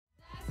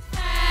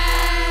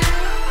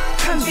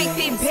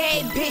Convicted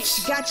bad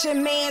bitch, got your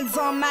mans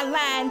on my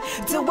line.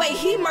 The way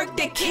he murked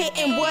the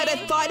kitten,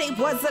 would've thought it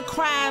was a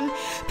crime.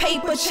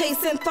 Paper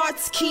chasing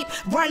thoughts keep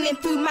running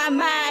through my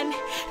mind.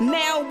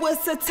 Now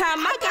was the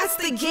time I got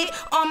to get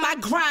on my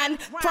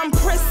grind. From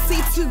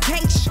prissy to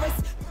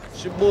gangstress.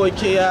 It's your boy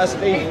K.I.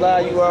 Stay Fly,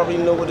 you already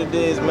know what it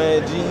is,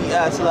 man.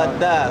 G.I. till I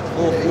die.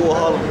 4-4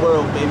 Harlem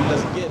World, baby,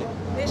 let's get it.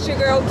 This your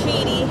girl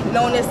Keedy,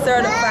 known as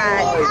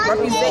Certified,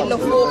 representing the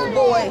 4th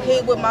boy,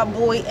 here with my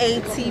boy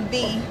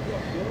ATV.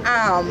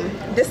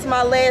 This is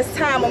my last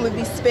time I'm gonna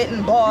be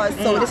spitting bars,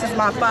 so this is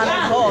my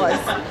final bars.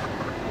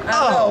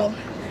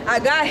 I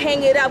gotta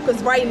hang it up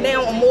because right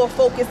now I'm more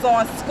focused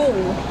on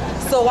school,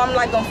 so I'm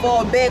like gonna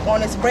fall back on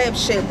this rap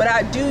shit. But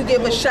I do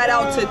give a shout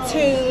out to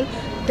Toon,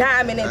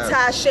 Diamond, and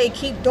Tasha.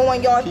 Keep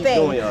doing y'all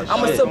thing.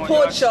 I'ma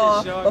support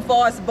y'all. But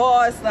for us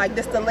bars, like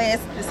this the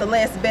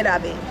last bit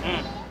of it.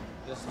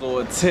 This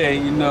Lord Tay,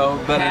 you know,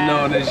 better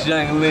known as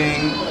Young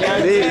Ling.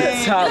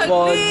 Top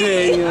all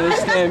day, you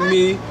understand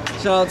me?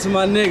 Shout out to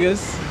my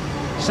niggas.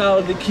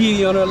 Shout out to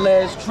Keedy on her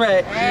last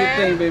track. Do your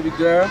thing, baby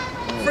girl.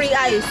 Free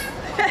ice.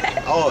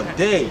 All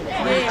day.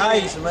 Free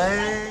ice,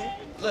 man.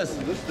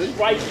 Listen,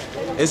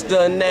 it's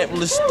the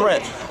Annapolis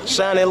threat,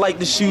 shining like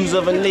the shoes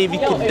of a Navy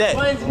cadet,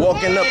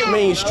 walking up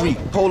Main Street,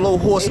 polo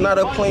horse, not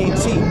a plain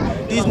tee.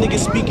 These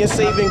niggas speaking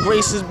saving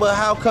graces, but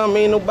how come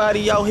ain't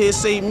nobody out here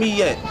save me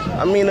yet?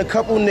 I mean, a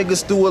couple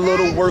niggas do a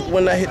little work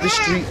when I hit the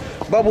street.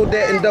 Bubble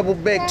that and double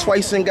back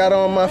twice and got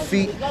on my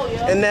feet.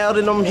 And now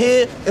that I'm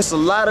here, it's a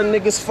lot of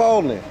niggas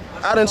falling.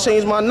 I done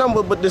changed my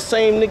number, but the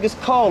same niggas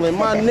calling,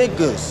 my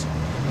niggas.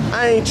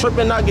 I ain't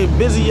tripping, I get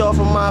busy off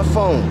of my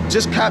phone.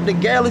 Just cop the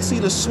Galaxy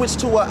to switch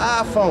to an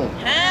iPhone.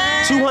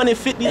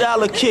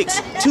 $250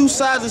 kicks, 2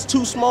 sizes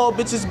too small,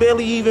 bitches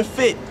barely even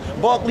fit.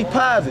 Barkley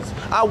posits,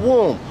 I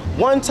wore 'em.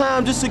 One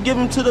time just to give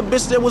him to the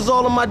bitch that was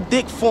all in my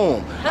dick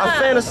form. I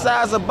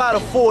fantasize about a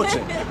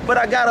fortune, but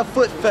I got a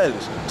foot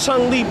fetish.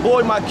 Chung Lee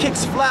boy, my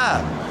kicks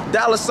fly.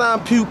 $sign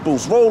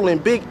pupils, rolling,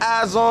 big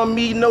eyes on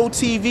me, no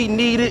TV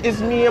needed. It's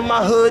me and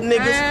my hood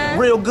niggas,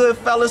 real good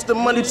fellas. The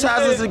money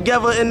ties us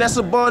together, and that's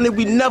a bond that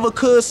we never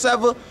could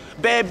sever.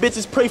 Bad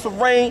bitches pray for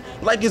rain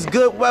like it's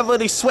good weather.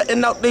 They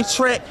sweating out they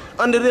track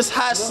under this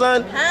hot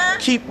sun.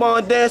 Keep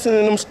on dancing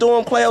and them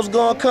storm clouds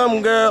gonna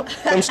come, girl.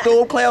 Them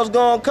storm clouds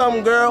gonna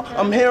come, girl.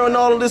 I'm hearing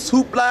all of this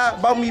hoopla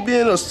about me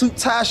being a suit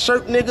tie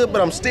shirt nigga,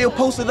 but I'm still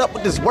posted up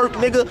with this work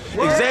nigga.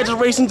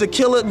 Exaggerations to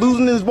kill it,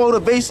 losing his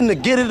motivation to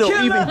get it or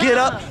even get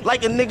up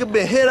like a nigga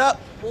been hit up.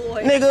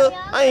 Nigga,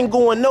 I ain't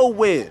going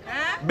nowhere.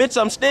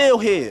 Bitch, I'm still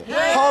here.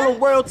 Harlem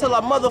World till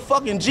I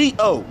motherfucking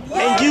G.O.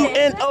 and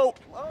U.N.O.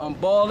 I'm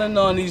ballin'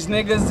 on these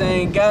niggas,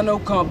 ain't got no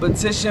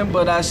competition,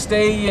 but I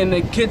stay in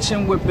the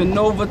kitchen whipping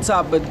over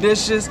top of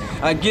dishes.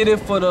 I get it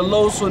for the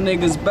low, so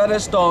niggas better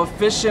start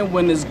fishing.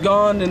 When it's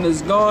gone, then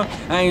it's gone.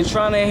 I ain't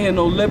tryna hear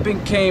no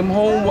lipping, came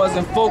home,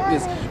 wasn't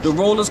focused. The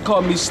rollers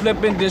caught me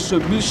slipping,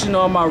 distribution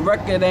on my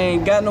record, I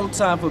ain't got no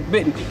time for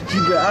bidding.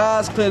 Keep your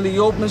eyes clearly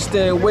open,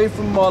 stay away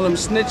from all them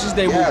snitches.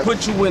 They will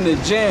put you in the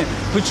jam,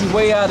 put you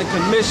way out of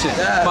commission.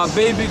 My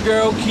baby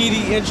girl,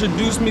 Keedy,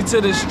 introduced me to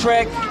this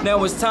track.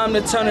 Now it's time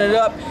to turn it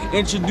up.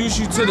 Introduce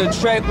you to the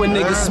track where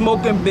niggas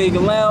smoking big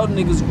loud,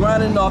 niggas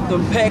grinding off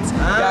them packs.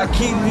 Got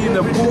Keedy in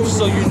the booth,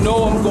 so you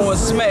know I'm going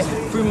smack.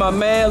 Free my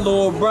man,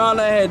 Lord Brown,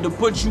 I had to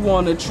put you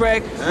on the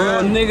track.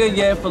 Real nigga,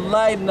 yeah, for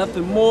life,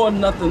 nothing more,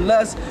 nothing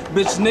less.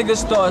 Bitch, niggas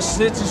start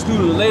snitches through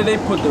the lay, they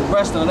put the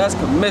rest on, that's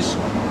commission.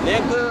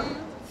 Nigga.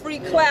 Free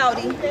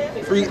Cloudy.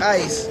 Free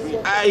ice.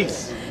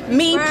 Ice.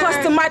 Me plus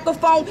the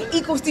microphone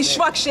equals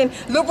destruction.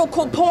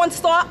 Lyrical porn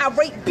star, I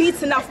rape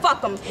beats and I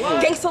fuck them.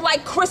 Gangster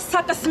like Chris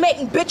Tucker,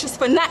 smaking bitches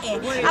for nothing.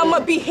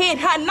 I'ma be head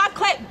high, not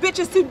clap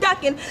bitches who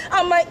ducking.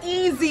 I'm a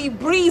easy,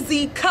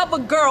 breezy cover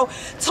girl.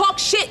 Talk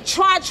shit,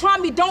 try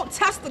me, don't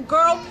test the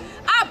girl.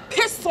 I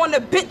piss on a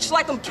bitch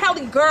like I'm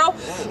Kelly, girl.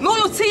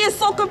 Loyalty is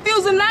so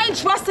confusing, I ain't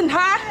trusting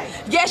her.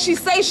 Yeah, she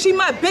say she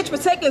my bitch,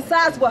 but taking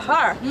sides with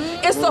her.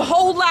 It's a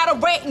whole lot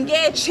of ratting,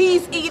 yeah,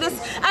 cheese eaters.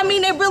 I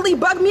mean, they really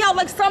bug me out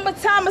like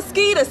summertime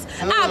mosquitoes.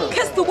 I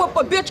pistol whip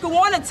a bitch, go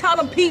on and tell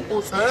them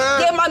peoples.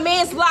 Yeah, my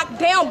man's locked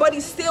down, but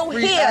he's still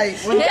here.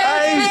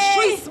 Yeah,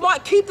 street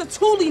smart, keep the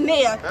toolie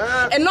near.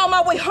 And on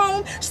my way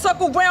home,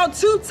 circle around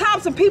 2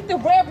 times and peep the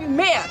rearview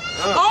mirror.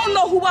 I don't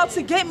know who out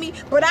to get me,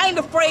 but I ain't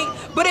afraid.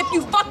 But if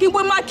you fucking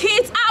with my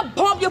kids, I'll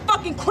bomb your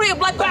fucking crib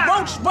like a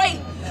roach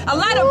raid. A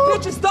lot of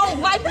bitches don't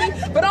like me,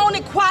 but on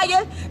it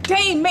quiet, they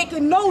ain't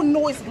making no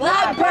noise.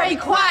 Library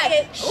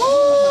quiet.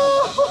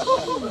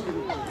 Ooh.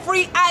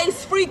 Free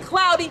ice, free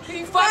Cloudy,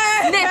 fuck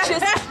snitches,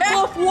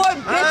 4th ward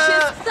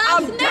bitches.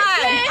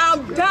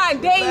 I'm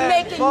dying, they ain't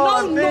making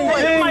no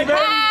noise.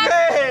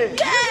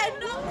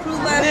 Crew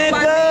left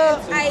my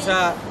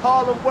man,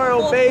 Harlem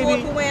World,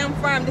 baby. Where I'm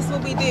from, this is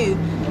what we do.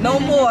 No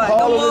more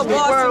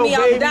boss to me,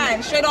 I'm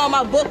done. Straight on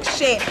my book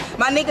shit.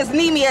 My niggas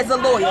need me as a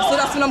lawyer, so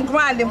that's what I'm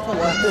grinding for.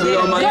 Free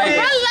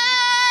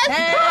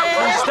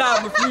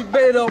Stop with free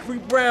Beto, free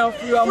Brown,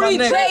 free all my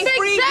niggas.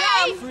 Free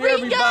Jay, free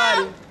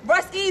everybody.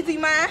 Rest easy,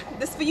 man.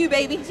 This for you,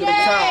 baby. Rest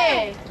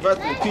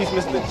in peace,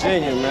 Mr.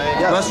 Virginia,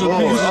 man. Rest in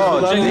peace,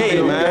 Mr.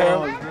 Virginia,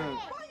 man.